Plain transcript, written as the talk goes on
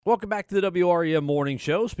Welcome back to the WREM Morning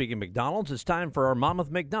Show. Speaking of McDonald's, it's time for our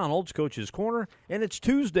Monmouth McDonald's Coach's Corner, and it's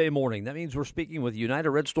Tuesday morning. That means we're speaking with United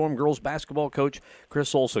Red Storm girls basketball coach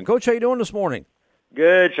Chris Olson. Coach, how you doing this morning?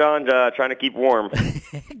 Good, Sean. Trying to keep warm.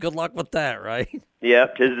 Good luck with that, right?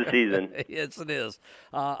 Yep, 'tis the season. Yes, it is.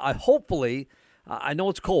 I know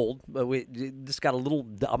it's cold, but we just got a little,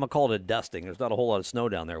 I'm going to call it a dusting. There's not a whole lot of snow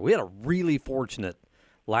down there. We had a really fortunate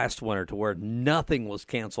last winter to where nothing was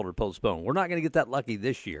canceled or postponed. We're not going to get that lucky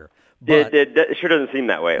this year. But It sure doesn't seem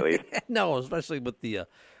that way, at least. No, especially with the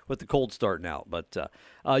cold starting out. But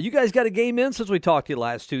you guys got a game in since we talked to you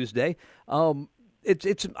last Tuesday. I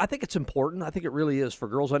think it's important. I think it really is for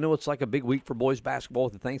girls. I know it's like a big week for boys basketball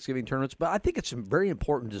with the Thanksgiving tournaments, but I think it's very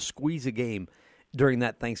important to squeeze a game during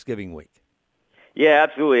that Thanksgiving week. Yeah,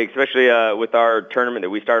 absolutely, especially with our tournament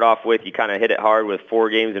that we start off with. You kind of hit it hard with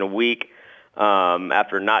 4 games in a week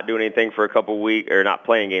after not doing anything for a couple weeks, or not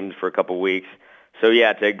playing games for a couple weeks. So,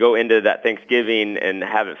 yeah, to go into that Thanksgiving and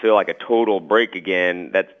have it feel like a total break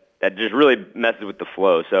again, that just really messes with the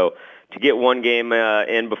flow. So to get one game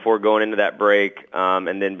in before going into that break,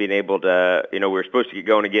 and then being able to, we were supposed to get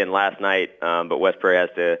going again last night, but West Prairie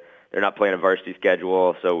they're not playing a varsity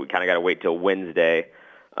schedule, so we kind of got to wait till Wednesday.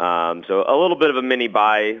 So a little bit of a mini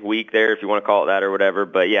bye week there, if you want to call it that or whatever.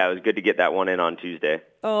 But, yeah, it was good to get that one in on Tuesday.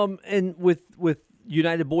 And with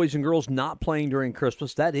United boys and girls not playing during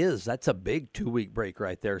Christmas, that's a big 2-week break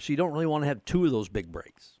right there. So you don't really want to have 2 of those big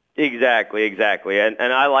breaks. Exactly. And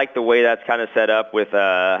I like the way that's kind of set up with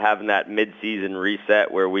having that mid-season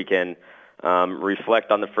reset where we can reflect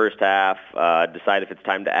on the first half, decide if it's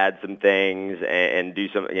time to add some things, and do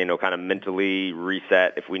some, kind of mentally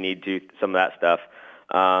reset if we need to, some of that stuff.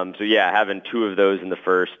 So, yeah, having 2 of those in the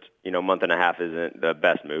first, month and a half isn't the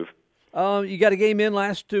best move. You got a game in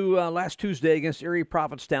last Tuesday against Erie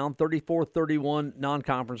Prophetstown, 34-31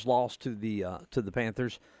 non-conference loss to the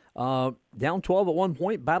Panthers. Down 12 at one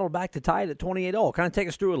point, battled back to tie it at 28-all. Kind of take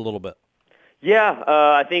us through it a little bit. Yeah,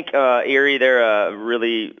 I think Erie, they're a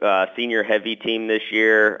really senior-heavy team this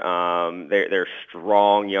year. They're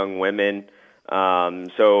strong young women.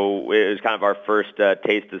 So it was kind of our first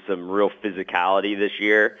taste of some real physicality this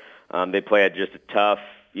year. They play at just a tough,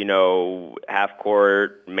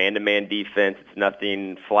 half-court, man-to-man defense. It's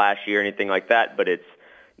nothing flashy or anything like that, but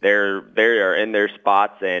they are in their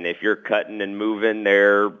spots, and if you're cutting and moving,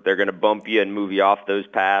 they're going to bump you and move you off those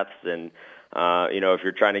paths. And if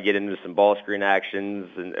you're trying to get into some ball screen actions,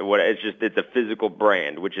 and it's a physical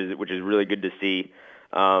brand, which is really good to see.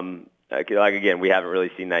 Again, we haven't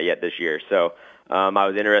really seen that yet this year. So I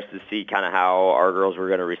was interested to see kind of how our girls were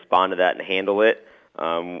going to respond to that and handle it.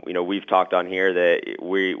 We've talked on here that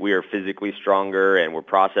we are physically stronger and we're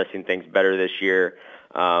processing things better this year.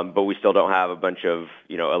 But we still don't have a bunch of,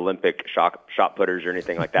 Olympic shot putters or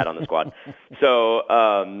anything like that on the squad.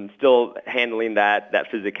 So still handling that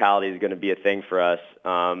physicality is going to be a thing for us.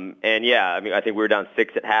 And, yeah, I think we were down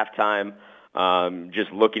 6 at halftime.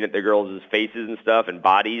 Just looking at the girls' faces and stuff and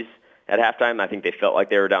bodies at halftime, I think they felt like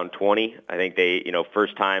they were down 20. I think they,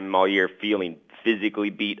 first time all year feeling physically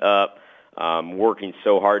beat up, working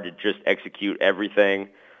so hard to just execute everything.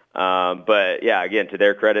 But yeah, again, to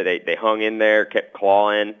their credit, they hung in there, kept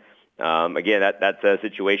clawing. Again, that's a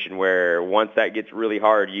situation where once that gets really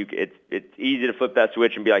hard, it's easy to flip that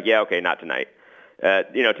switch and be like, yeah, okay, not tonight.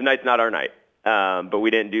 Tonight's not our night. But we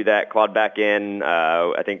didn't do that. Clawed back in.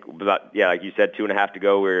 I think like you said, 2.5 to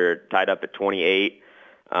go. We were tied up at 28,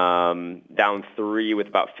 down 3 with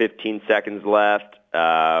about 15 seconds left.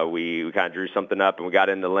 We kind of drew something up and we got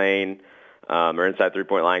in the lane, or inside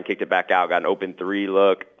 3-point line, kicked it back out, got an open 3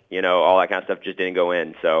 look. All that kind of stuff just didn't go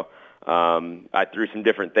in. So I threw some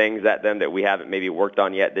different things at them that we haven't maybe worked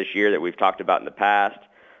on yet this year that we've talked about in the past,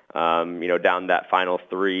 down that final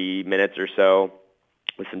 3 minutes or so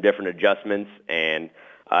with some different adjustments. And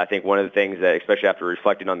I think one of the things that, especially after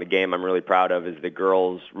reflecting on the game, I'm really proud of is the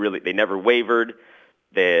girls they never wavered.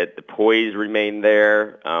 The poise remained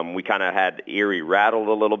there. We kind of had Erie rattled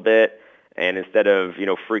a little bit. And instead of,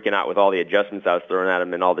 freaking out with all the adjustments I was throwing at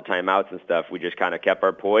them and all the timeouts and stuff, we just kind of kept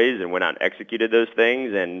our poise and went out and executed those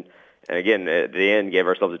things. And again, at the end, gave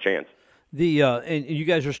ourselves a chance. And you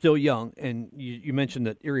guys are still young, and you mentioned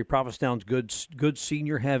that Erie Prophetstown's good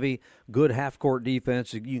senior heavy, good half-court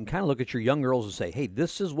defense. You can kind of look at your young girls and say, hey,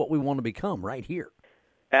 this is what we want to become right here.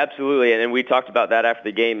 Absolutely, and we talked about that after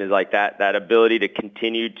the game, is like that ability to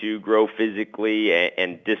continue to grow physically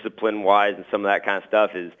and discipline-wise and some of that kind of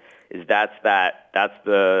stuff is that's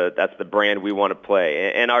the brand we want to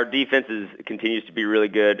play. And our defense continues to be really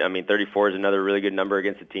good. I mean, 34 is another really good number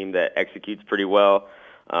against a team that executes pretty well.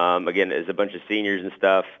 Again, as a bunch of seniors and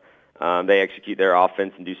stuff, they execute their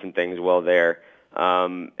offense and do some things well there.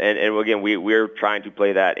 And again, we're trying to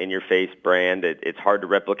play that in-your-face brand. It's hard to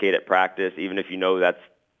replicate at practice, even if that's,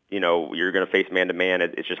 you're going to face man-to-man.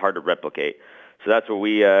 It's just hard to replicate. So that's what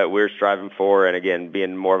we're striving for. And again,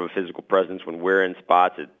 being more of a physical presence when we're in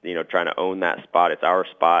spots, trying to own that spot. It's our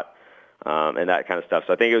spot, and that kind of stuff.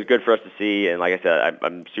 So I think it was good for us to see. And like I said,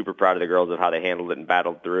 I'm super proud of the girls of how they handled it and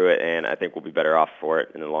battled through it. And I think we'll be better off for it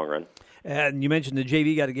in the long run. And you mentioned the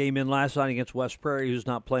JV got a game in last night against West Prairie, who's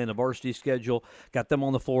not playing the varsity schedule. Got them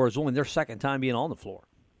on the floor. It's only their second time being on the floor.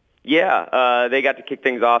 Yeah, they got to kick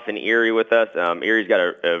things off in Erie with us. Erie's got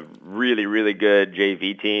a really, really good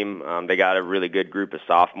JV team. They got a really good group of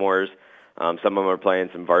sophomores. Some of them are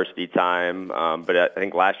playing some varsity time, but I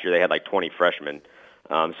think last year they had like 20 freshmen.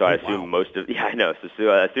 So I assume most of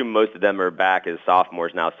I assume most of them are back as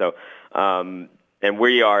sophomores now. So, and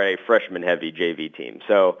we are a freshman-heavy JV team.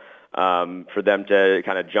 So for them to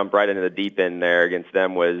kind of jump right into the deep end there against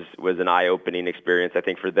them was an eye-opening experience, I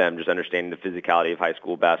think, for them, just understanding the physicality of high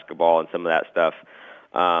school basketball and some of that stuff.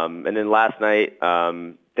 And then last night,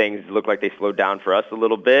 things looked like they slowed down for us a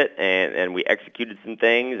little bit, and we executed some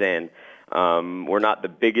things. And we're not the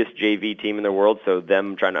biggest JV team in the world, so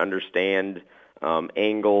them trying to understand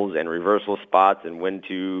angles and reversal spots and when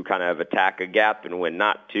to kind of attack a gap and when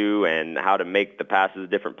not to, and how to make the passes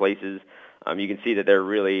different places. You can see that they're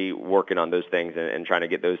really working on those things and trying to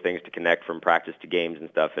get those things to connect from practice to games and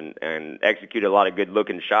stuff, and execute a lot of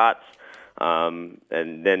good-looking shots. And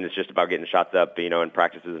then it's just about getting shots up, in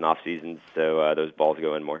practices and off seasons, so those balls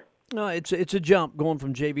go in more. No, it's a jump going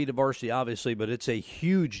from JV to varsity, obviously, but it's a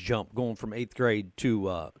huge jump going from 8th grade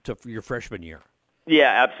to your freshman year.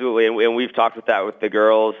 Yeah, absolutely, and we've talked with that with the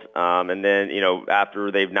girls, and then, after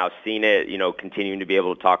they've now seen it, continuing to be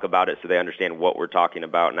able to talk about it so they understand what we're talking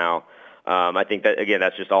about now. I think that, again,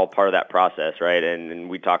 that's just all part of that process, right? And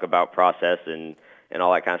we talk about process and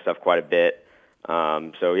all that kind of stuff quite a bit.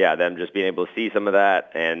 So, yeah, them just being able to see some of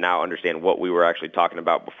that and now understand what we were actually talking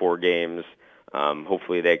about before games.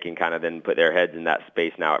 Hopefully they can kind of then put their heads in that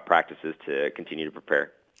space now at practices to continue to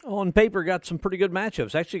prepare. On paper, got some pretty good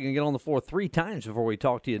matchups. Actually, going to get on the floor 3 times before we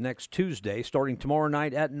talk to you next Tuesday, starting tomorrow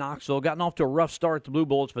night at Knoxville. Gotten off to a rough start, the Blue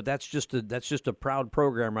Bullets, but that's just a proud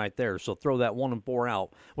program right there. So throw that 1-4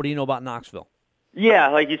 out. What do you know about Knoxville? Yeah,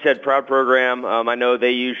 like you said, proud program. I know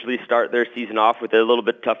they usually start their season off with a little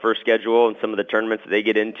bit tougher schedule and some of the tournaments that they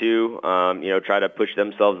get into. Try to push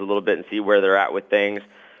themselves a little bit and see where they're at with things.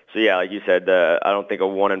 So yeah, like you said, I don't think a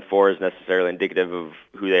 1-4 is necessarily indicative of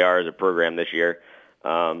who they are as a program this year.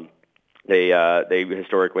 They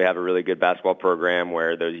historically have a really good basketball program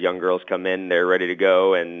where those young girls come in, they're ready to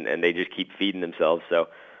go, and they just keep feeding themselves. So,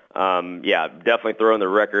 definitely throwing the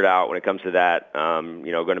record out when it comes to that. Going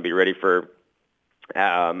to be ready for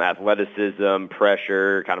athleticism,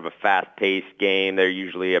 pressure, kind of a fast-paced game. They're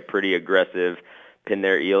usually a pretty aggressive, pin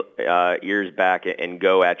their ears back and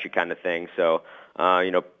go at you kind of thing. So,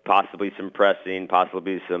 possibly some pressing,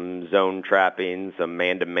 possibly some zone trapping, some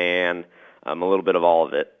man-to-man. A little bit of all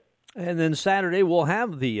of it. And then Saturday, we'll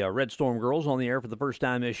have the Red Storm girls on the air for the first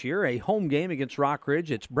time this year. A home game against Rock Ridge.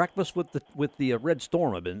 It's breakfast with the Red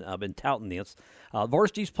Storm. I've been touting this.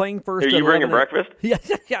 Varsity's playing first. Are you bringing breakfast? Yeah.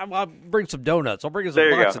 I'll bring some donuts. I'll bring some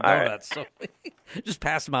box of donuts. Right. So just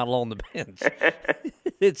pass them out along the bench.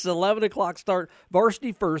 It's 11 o'clock start.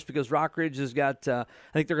 Varsity first because Rock Ridge has got, I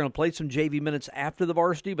think they're going to play some JV minutes after the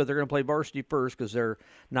varsity, but they're going to play varsity first because they're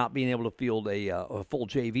not being able to field a full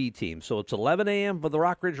JV team. So it's 11 a.m. for the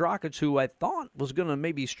Rock Ridge Rockets, who I thought was going to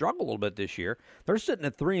maybe struggle a little bit this year. They're sitting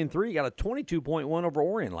at 3-3, got a 22-point over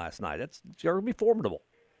Orion last night. It's going to be formidable.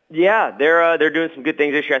 Yeah, they're doing some good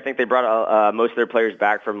things this year. I think they brought most of their players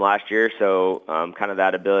back from last year, so kind of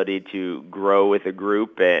that ability to grow with a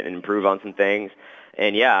group and improve on some things.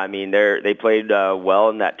 And yeah, I mean they played well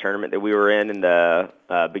in that tournament that we were in the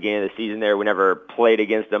beginning of the season. There, we never played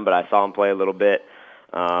against them, but I saw them play a little bit.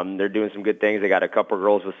 They're doing some good things. They got a couple of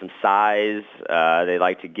girls with some size. They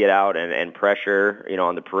like to get out and pressure,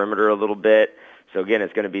 on the perimeter a little bit. So again,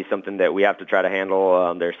 it's going to be something that we have to try to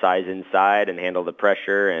handle their size inside and handle the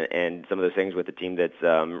pressure and some of those things with the team that's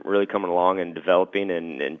really coming along and developing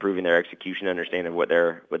and improving their execution, understanding what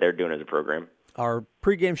they're doing as a program. Our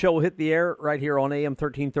pregame show will hit the air right here on AM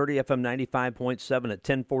 1330, FM 95.7 at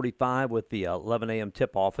 10:45 with the 11 a.m.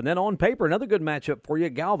 tip-off. And then on paper, another good matchup for you,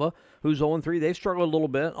 Galva, who's 0-3. They struggled a little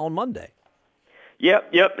bit on Monday.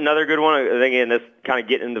 Yep, another good one. Again, that's kind of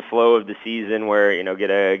getting in the flow of the season where, get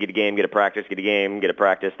a game, get a practice, get a game, get a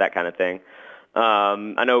practice, that kind of thing.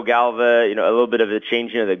 I know Galva, a little bit of a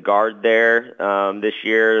changing of the guard there this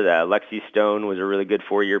year. Lexi Stone was a really good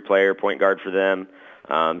 4-year player, point guard for them.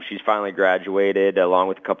 She's finally graduated, along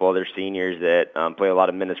with a couple other seniors that play a lot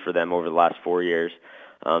of minutes for them over the last 4 years.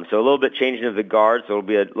 So a little bit changing of the guard, so it'll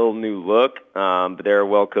be a little new look. But they're a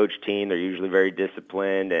well-coached team. They're usually very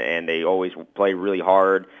disciplined, and they always play really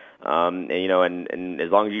hard. And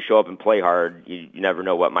as long as you show up and play hard, you never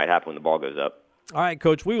know what might happen when the ball goes up. All right,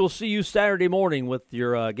 Coach, we will see you Saturday morning with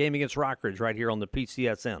your game against Rockridge right here on the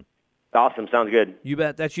PCSN. Awesome. Sounds good. You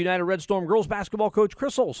bet. That's United Red Storm girls basketball coach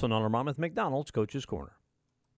Chris Olson on our Monmouth McDonald's Coach's Corner.